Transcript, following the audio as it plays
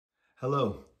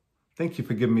Hello. Thank you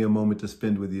for giving me a moment to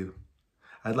spend with you.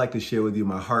 I'd like to share with you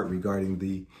my heart regarding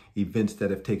the events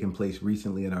that have taken place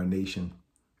recently in our nation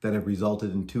that have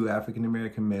resulted in 2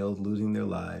 African-American males losing their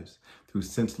lives through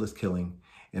senseless killing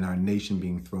and our nation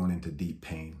being thrown into deep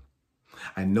pain.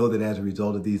 I know that as a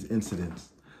result of these incidents,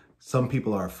 some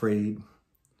people are afraid,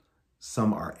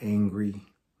 some are angry,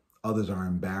 others are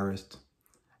embarrassed,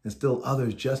 and still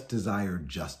others just desire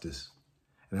justice.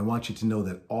 And I want you to know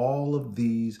that all of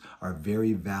these are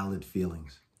very valid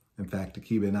feelings. In fact,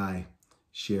 Akiba and I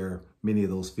share many of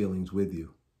those feelings with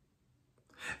you.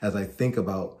 As I think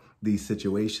about these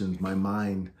situations, my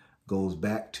mind goes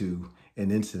back to an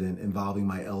incident involving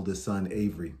my eldest son,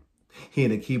 Avery. He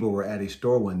and Akiba were at a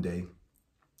store one day,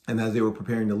 and as they were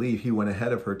preparing to leave, he went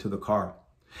ahead of her to the car.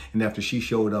 And after she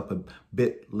showed up a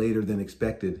bit later than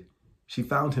expected, she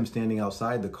found him standing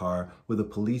outside the car with a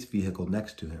police vehicle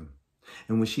next to him.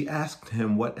 And when she asked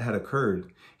him what had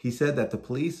occurred, he said that the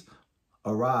police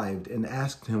arrived and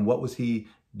asked him what was he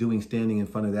doing standing in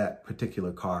front of that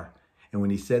particular car. And when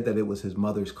he said that it was his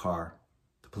mother's car,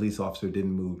 the police officer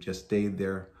didn't move, just stayed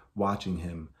there watching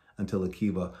him until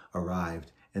Akiba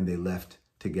arrived and they left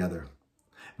together.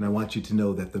 And I want you to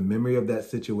know that the memory of that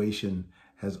situation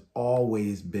has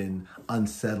always been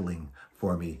unsettling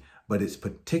for me, but it's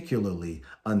particularly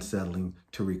unsettling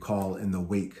to recall in the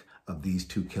wake of these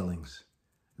 2 killings.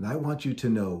 And I want you to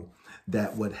know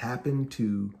that what happened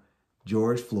to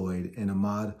George Floyd and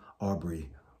Ahmaud Arbery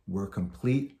were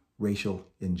complete racial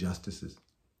injustices.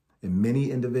 And many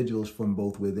individuals from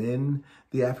both within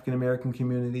the African-American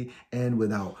community and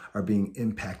without are being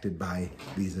impacted by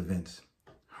these events.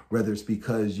 Whether it's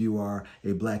because you are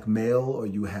a Black male or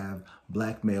you have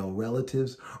Black male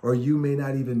relatives, or you may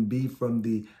not even be from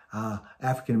the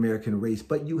African-American race,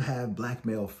 but you have Black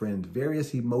male friends.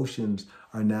 Various emotions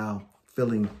are now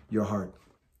filling your heart.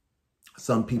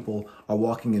 Some people are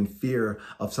walking in fear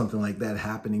of something like that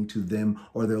happening to them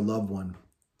or their loved one.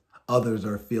 Others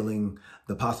are feeling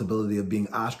the possibility of being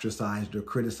ostracized or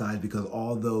criticized because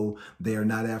although they are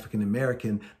not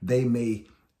African-American, they may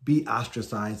be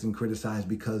ostracized and criticized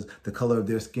because the color of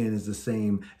their skin is the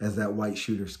same as that white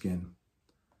shooter's skin.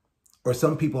 Or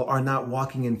some people are not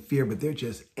walking in fear, but they're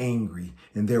just angry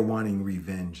and they're wanting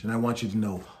revenge. And I want you to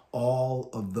know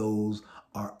all of those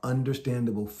are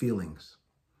understandable feelings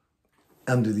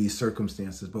under these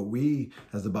circumstances. But we,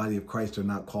 as the body of Christ, are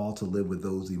not called to live with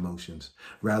those emotions.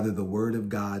 Rather, the Word of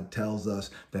God tells us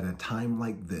that at a time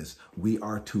like this, we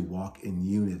are to walk in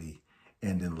unity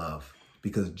and in love.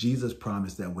 Because Jesus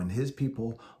promised that when his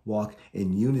people walk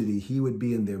in unity, he would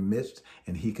be in their midst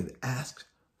and we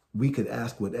could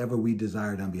ask whatever we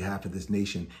desired on behalf of this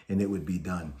nation and it would be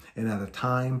done. And at a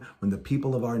time when the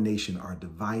people of our nation are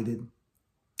divided,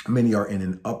 many are in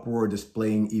an uproar,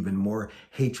 displaying even more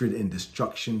hatred and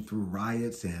destruction through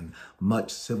riots and much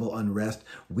civil unrest.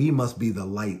 We must be the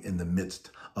light in the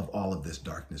midst of all of this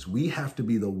darkness. We have to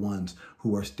be the ones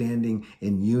who are standing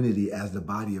in unity as the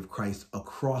body of Christ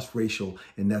across racial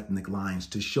and ethnic lines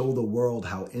to show the world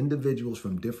how individuals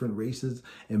from different races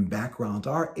and backgrounds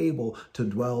are able to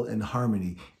dwell in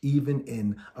harmony, even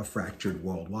in a fractured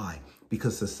world. Why?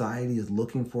 Because society is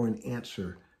looking for an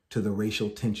answer to the racial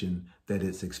tension that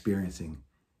it's experiencing.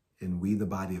 And we, the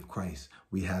body of Christ,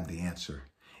 we have the answer.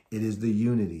 It is the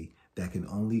unity that can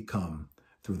only come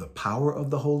through the power of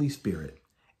the Holy Spirit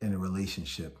in a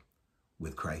relationship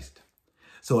with Christ.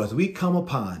 So as we come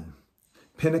upon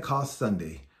Pentecost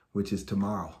Sunday, which is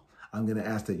tomorrow, I'm going to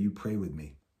ask that you pray with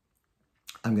me.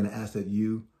 I'm going to ask that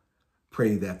you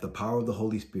pray that the power of the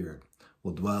Holy Spirit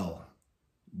will dwell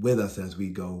with us as we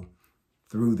go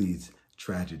through these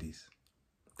tragedies,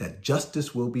 that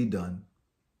justice will be done.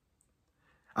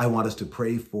 I want us to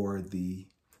pray for the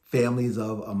families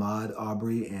of Ahmaud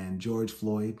Arbery and George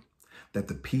Floyd, that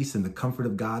the peace and the comfort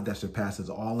of God that surpasses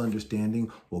all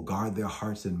understanding will guard their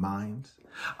hearts and minds.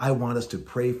 I want us to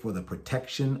pray for the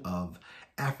protection of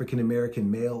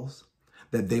African-American males,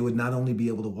 that they would not only be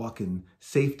able to walk in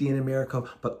safety in America,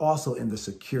 but also in the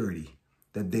security,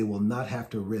 that they will not have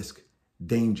to risk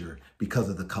danger because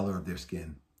of the color of their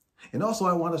skin. And also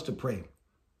I want us to pray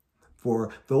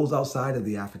for those outside of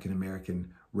the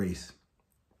African-American race,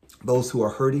 those who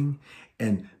are hurting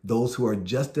and those who are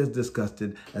just as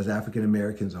disgusted as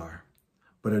African-Americans are,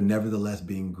 but are nevertheless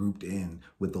being grouped in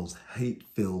with those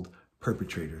hate-filled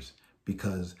perpetrators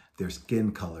because their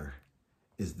skin color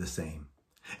is the same.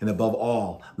 And above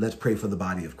all, let's pray for the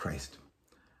body of Christ,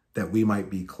 that we might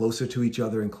be closer to each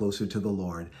other and closer to the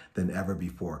Lord than ever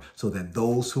before, so that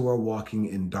those who are walking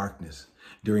in darkness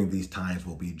during these times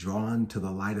will be drawn to the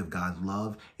light of God's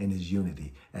love and his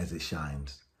unity as it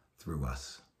shines through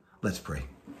us. Let's pray.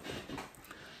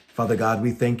 Father God, we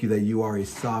thank you that you are a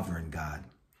sovereign God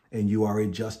and you are a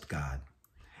just God.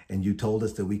 And you told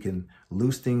us that we can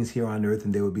loose things here on earth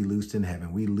and they will be loosed in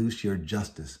heaven. We loose your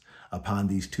justice upon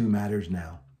these two matters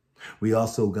now. We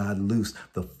also, God, loose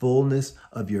the fullness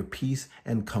of your peace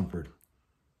and comfort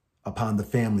upon the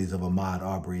families of Ahmaud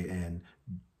Arbery and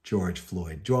George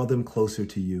Floyd. Draw them closer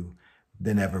to you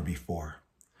than ever before.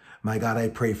 My God, I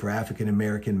pray for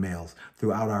African-American males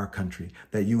throughout our country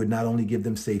that you would not only give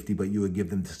them safety, but you would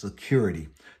give them the security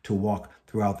to walk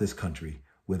throughout this country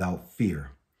without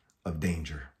fear of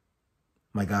danger.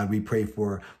 My God, we pray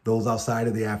for those outside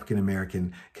of the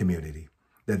African-American community,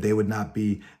 that they would not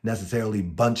be necessarily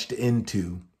bunched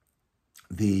into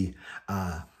the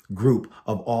group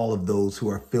of all of those who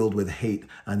are filled with hate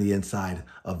on the inside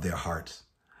of their hearts.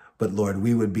 But Lord,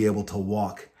 we would be able to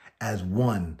walk as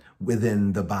one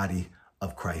within the body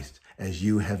of Christ, as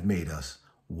you have made us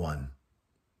one.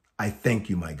 I thank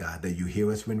you, my God, that you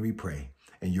hear us when we pray,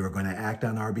 and you're going to act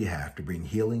on our behalf to bring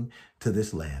healing to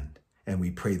this land. And we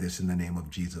pray this in the name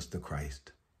of Jesus the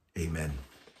Christ. Amen.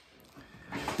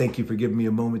 Thank you for giving me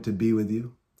a moment to be with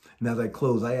you. And as I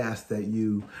close, I ask that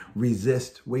you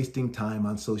resist wasting time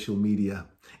on social media,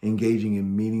 engaging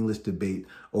in meaningless debate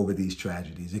over these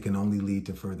tragedies. It can only lead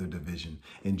to further division.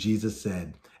 And Jesus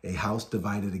said, a house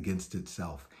divided against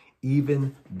itself,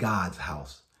 even God's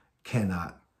house,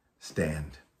 cannot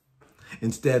stand.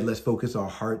 Instead, let's focus our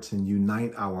hearts and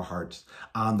unite our hearts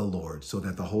on the Lord so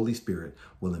that the Holy Spirit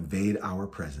will invade our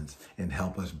presence and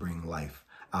help us bring life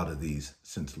out of these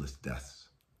senseless deaths.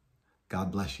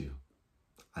 God bless you.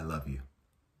 I love you.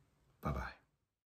 Bye-bye.